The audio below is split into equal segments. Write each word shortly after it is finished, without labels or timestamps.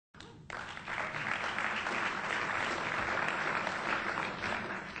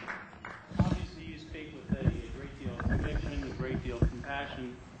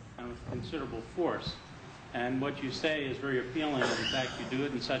considerable force. And what you say is very appealing, and in fact you do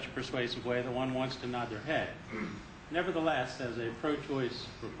it in such a persuasive way that one wants to nod their head. Nevertheless, as a pro-choice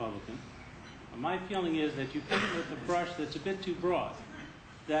Republican, my feeling is that you paint it with a brush that's a bit too broad,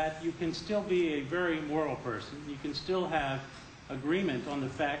 that you can still be a very moral person, you can still have agreement on the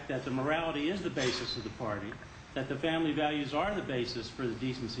fact that the morality is the basis of the party, that the family values are the basis for the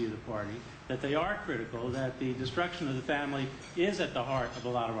decency of the party, that they are critical, that the destruction of the family is at the heart of a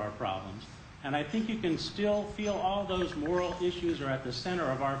lot of our problems. And I think you can still feel all those moral issues are at the center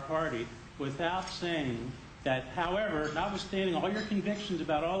of our party without saying that, however, notwithstanding all your convictions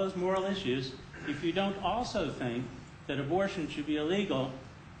about all those moral issues, if you don't also think that abortion should be illegal,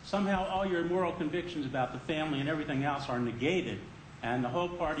 somehow all your moral convictions about the family and everything else are negated, and the whole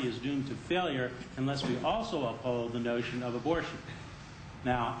party is doomed to failure unless we also uphold the notion of abortion.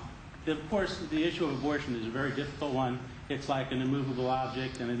 Now, of course, the issue of abortion is a very difficult one. It's like an immovable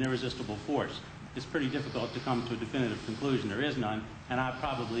object and an irresistible force. It's pretty difficult to come to a definitive conclusion. There is none, and I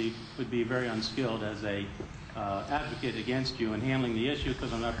probably would be very unskilled as a advocate against you in handling the issue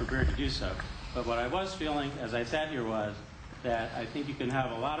because I'm not prepared to do so. But what I was feeling as I sat here was that I think you can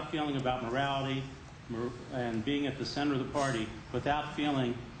have a lot of feeling about morality and being at the center of the party without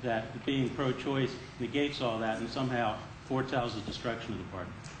feeling that being pro-choice negates all that and somehow foretells the destruction of the party.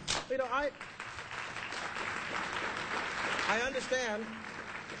 You know, I understand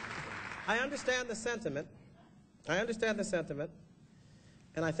the sentiment. I understand the sentiment.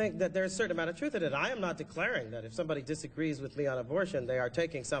 And I think that there's a certain amount of truth in it. I am not declaring that if somebody disagrees with me on abortion, they are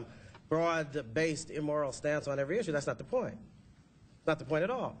taking some broad-based immoral stance on every issue. That's not the point. Not the point at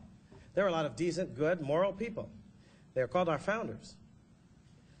all. There are a lot of decent, good, moral people. They are called our founders.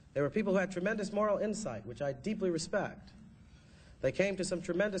 They were people who had tremendous moral insight, which I deeply respect. They came to some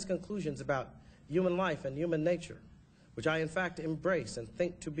tremendous conclusions about human life and human nature, which I in fact embrace and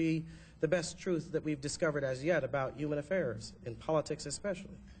think to be the best truth that we've discovered as yet about human affairs, in politics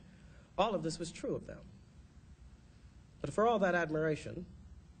especially. All of this was true of them. But for all that admiration,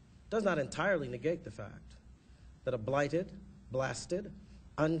 does not entirely negate the fact that a blighted, blasted,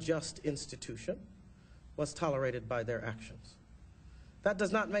 unjust institution was tolerated by their actions. That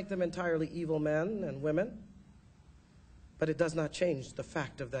does not make them entirely evil men and women, but it does not change the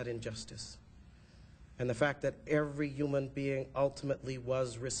fact of that injustice and the fact that every human being ultimately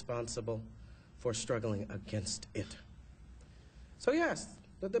was responsible for struggling against it. So yes,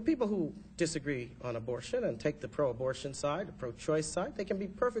 the people who disagree on abortion and take the pro-abortion side, the pro-choice side, they can be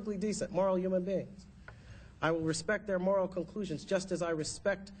perfectly decent, moral human beings. I will respect their moral conclusions just as I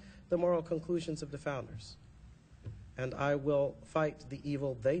respect the moral conclusions of the founders. And I will fight the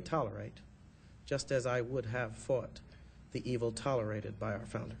evil they tolerate just as I would have fought the evil tolerated by our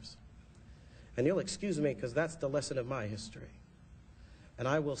founders. And you'll excuse me because that's the lesson of my history. And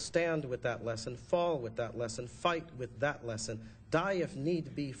I will stand with that lesson, fall with that lesson, fight with that lesson, die if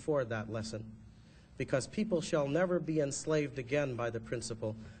need be for that lesson, because people shall never be enslaved again by the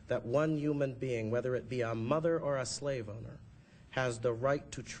principle that one human being, whether it be a mother or a slave owner, has the right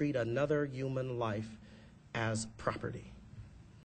to treat another human life as property.